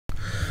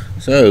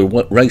So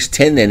what race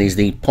 10 then is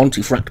the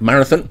Pontefract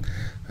Marathon.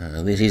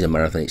 This is a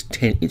marathon.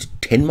 It's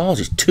 10 miles.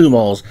 It's 2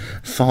 miles,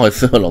 5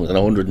 furlongs and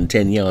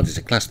 110 yards. It's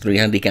a class 3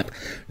 handicap,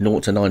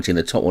 0 to 90. And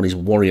the top one is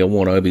Warrior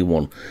 1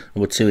 Obi-Wan.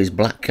 Number 2 is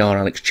Black Car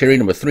Alex Cherry.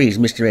 Number 3 is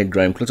Mr. Ed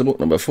Graham Clutterbuck.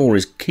 Number 4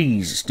 is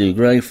Keys Stu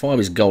Gray. 5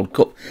 is Gold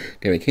Cup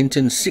Derek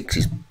Hinton. 6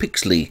 is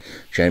Pixley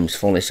James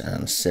Follis.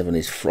 And 7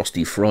 is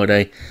Frosty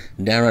Friday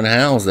Darren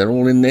Howes. They're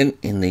all in then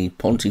in the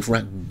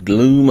Pontefract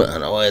gloom.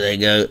 And away they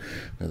go.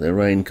 The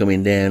rain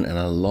coming down and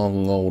a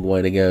long old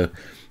way to go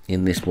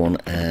in this one.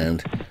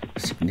 And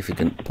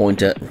significant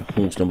pointer,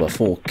 horse number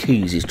 4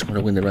 Keys, is trying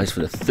to win the race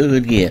for the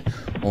 3rd year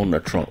on the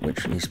trot,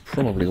 which is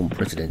probably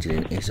unprecedented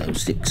in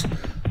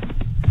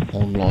SO6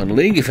 online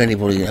league. If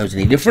anybody knows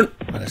any different,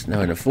 let us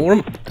know in the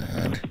forum.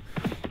 And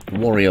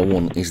Warrior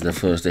 1 is the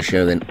first to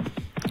show then,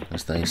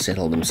 as they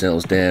settle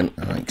themselves down.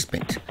 I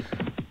expect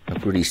a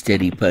pretty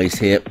steady pace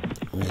here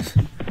with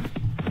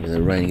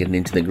the rain getting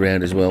into the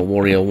ground as well.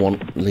 Warrior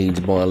 1 leads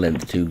by a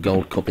length to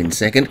Gold Cup in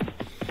second,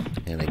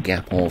 and a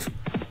gap of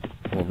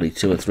probably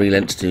 2 or 3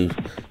 lengths to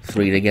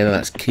 3 together.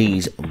 That's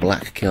Keys,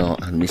 Black Car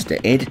and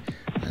Mr. Ed.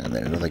 And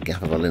then another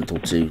gap of a length or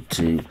 2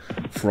 to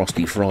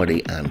Frosty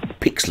Friday and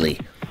Pixley,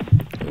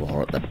 who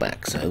are at the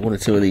back. So 1 or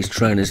 2 of these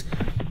trainers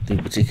do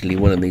particularly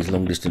well in these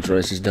long distance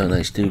races, don't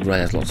they? Stu Gray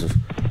has lots of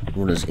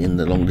runners in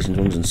the long distance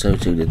runs, and so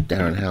too did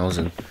Darren Howes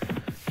and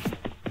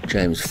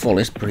James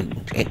Follis, pretty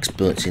much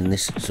experts in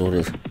this sort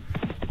of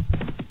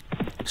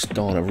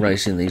style of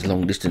racing, these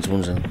long distance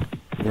ones. And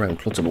Graham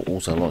Clutterbuck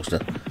also likes to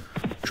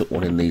chuck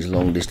one in these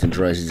long distance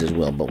races as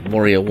well. But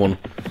Warrior 1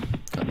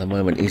 at the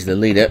moment is the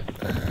leader,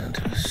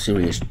 and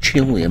Sirius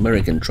Chill, the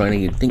American trainer,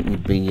 you'd think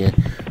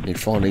you'd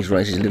find these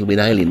races a little bit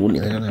alien,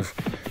 wouldn't you? They don't have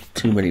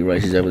too many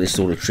races over this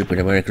sort of trip in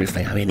America, if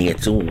they have any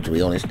at all, to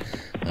be honest.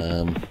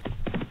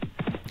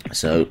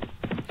 So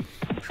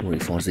I'm sure he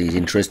finds these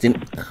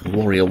interesting.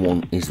 Warrior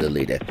 1 is the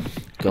leader.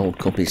 Gold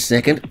Cup is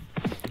second,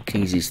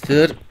 Keys is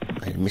third,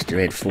 and Mr.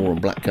 Ed 4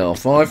 and Black Car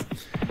 5,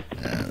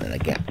 and then a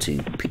gap to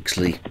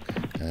Pixley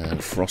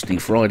and Frosty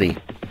Friday,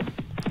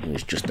 who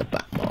is just a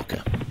back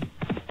marker.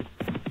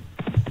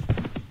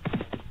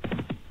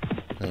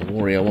 So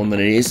Warrior 1 then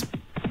it is.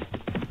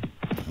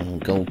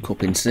 And Gold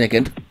Cup in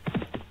second.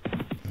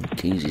 And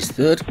Keys is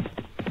third.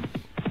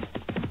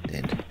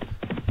 Then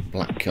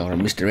Black Car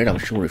and Mr. Ed. I'm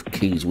sure if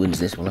Keys wins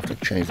this, we'll have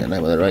to change the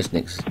name of the race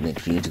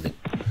next year to the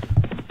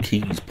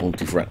Keys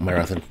Pontefract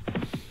Marathon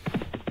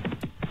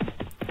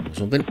or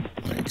something.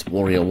 And it's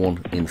Warrior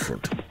 1 in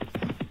front.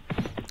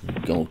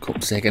 Gold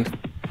Cup second.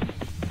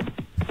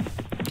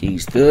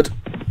 Keys third,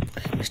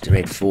 Mr.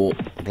 Ed 4,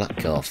 Black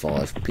Car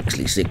 5,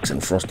 Pixley 6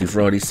 and Frosty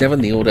Friday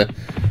 7. The order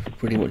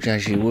pretty much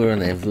as you were,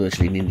 and they're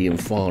virtually in Indian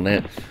file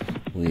now,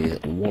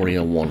 with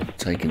Warrior 1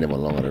 taking them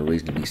along at a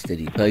reasonably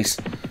steady pace,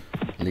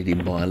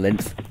 leading by a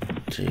length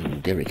to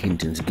Derek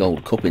Hinton's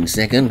Gold Cup in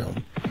second.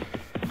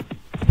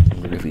 I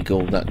wonder if he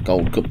called that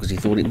Gold Cup because he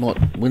thought it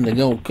might win the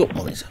Gold Cup.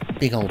 Well, it's a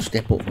big old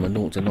step up from a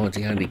 0 to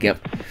 90 handicap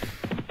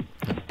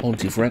at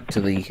Pontefract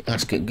to the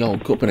Ascot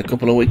Gold Cup in a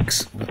couple of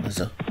weeks. But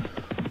there's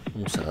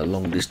also a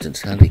long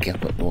distance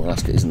handicap at Royal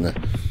Ascot, isn't there?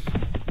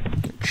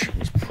 Which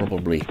is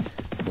probably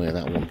where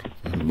that one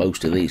and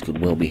most of these could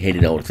well be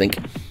headed, I would think.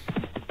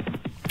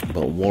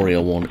 But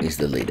Warrior 1 is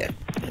the leader.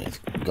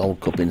 Gold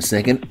Cup in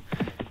second,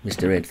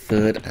 Mr. Ed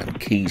third and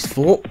Keys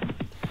 4.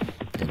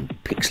 Then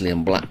Pixley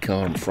and Black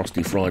Car and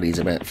Frosty Friday is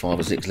about 5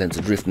 or 6 lengths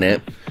adrift now.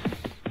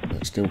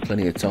 But still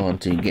plenty of time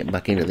to get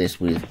back into this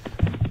with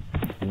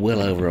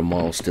well over a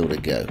mile still to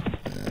go.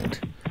 And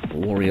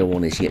Warrior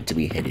 1 is yet to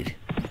be headed.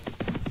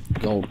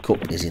 Gold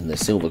Cup is in the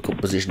Silver Cup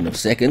position of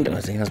second,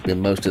 as he has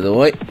been most of the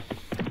way.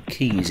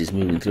 Keys is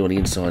moving through on the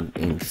inside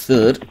in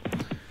third.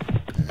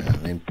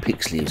 And then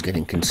Pixley is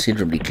getting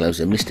considerably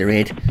closer. Mr.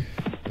 Ed,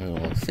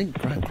 I think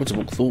Graham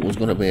Clutterbuck thought was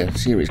going to be a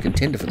serious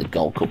contender for the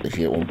Gold Cup this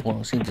year at one point.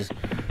 I seem to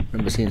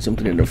remember seeing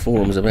something in the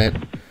forums about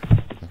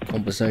a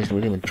conversation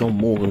with him and John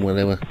Morgan where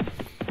they were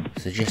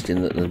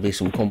suggesting that there'd be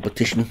some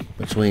competition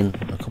between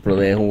a couple of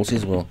their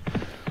horses. Well,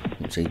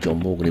 see John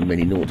Morgan in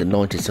many 0 to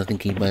 90s, so I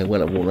think he may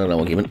well have won that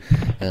argument.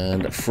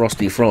 And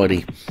Frosty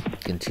Friday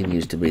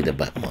continues to be the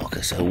back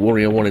marker. So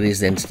Warrior 1 it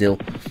is then, still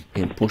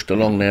being pushed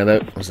along now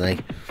though, as they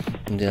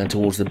down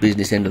towards the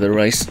business end of the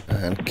race.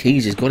 And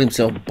Keys has got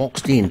himself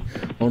boxed in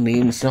on the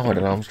inside,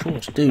 and I'm sure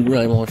Stu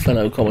Gray, my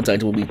fellow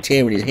commentator, will be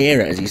tearing his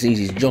hair out as he sees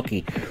his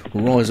jockey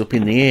rise up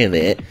in the air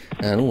there.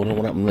 And oh, I don't know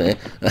what happened there.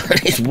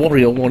 It's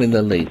Warrior 1 in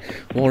the lead.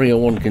 Warrior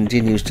 1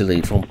 continues to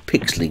lead from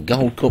Pixley.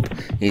 Gold Cup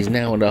is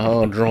now under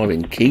hard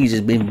driving. Keys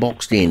has been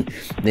boxed in.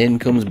 Then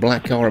comes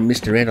Black Car and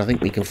Mr. Ed. I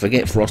think we can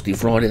forget Frosty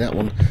Friday. That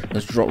one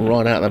has dropped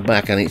right out the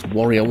back, and it's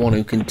Warrior 1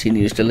 who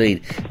continues to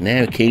lead.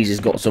 Now Keys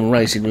has got some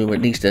racing room. It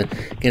needs to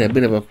get a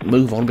bit of a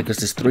move on because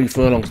there's 3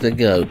 furlongs to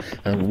go,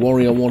 and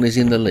Warrior 1 is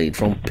in the lead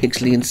from on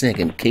Pixley in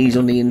second. Keys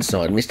on the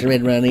inside. Mr.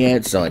 Ed round the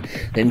outside.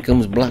 Then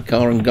comes Black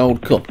Car and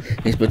Gold Cup.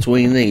 It's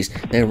between these.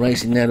 They're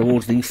racing now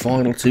towards the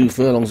final 2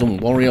 furlongs, and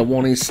Warrior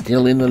One is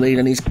still in the lead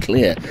and is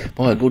clear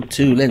by a good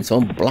 2 lengths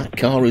on Black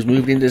Car, who's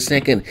moved into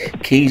second.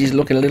 Keys is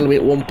looking a little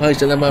bit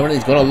one-paced at the moment.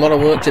 He's got a lot of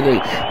work to do.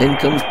 Then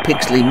comes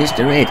Pixley,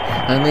 Mr. Ed,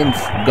 and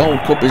then Gold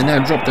Cup is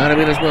now dropped out of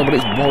it as well, but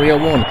it's Warrior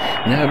One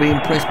now being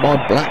pressed by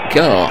Black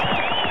Car.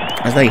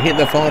 As they hit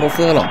the final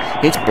furlong,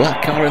 it's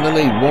Black Car in the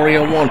lead,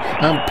 Warrior One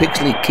and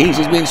Pixley. Keys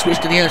is being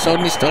switched to the outside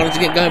and it's starting to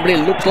get going, but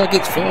it looks like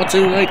it's far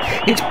too late.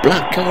 It's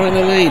Black Car in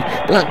the lead.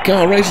 Black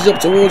Car races up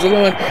towards the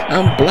line,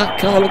 and Black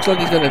Car looks like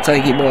he's going to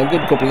take it by a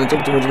good couple of lengths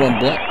up towards the line.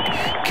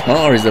 Black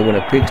Car is the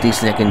winner, Pixley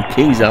second,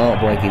 Keys are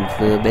heartbreaking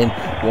third, then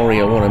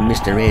Warrior One and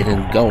Mr. Ed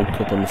and Gold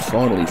Cup, and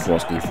finally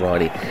Frosty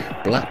Friday.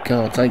 Black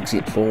Car takes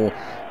it for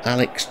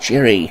Alex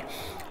Cherry.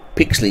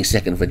 Pixley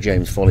second for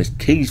James Follis,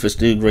 Keys for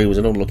Stu Green was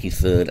an unlucky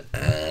third,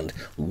 and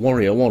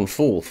Warrior One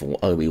fourth for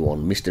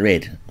Obi-Wan. Mr.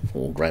 Ed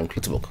for Graham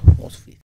Clutterbuck was fifth.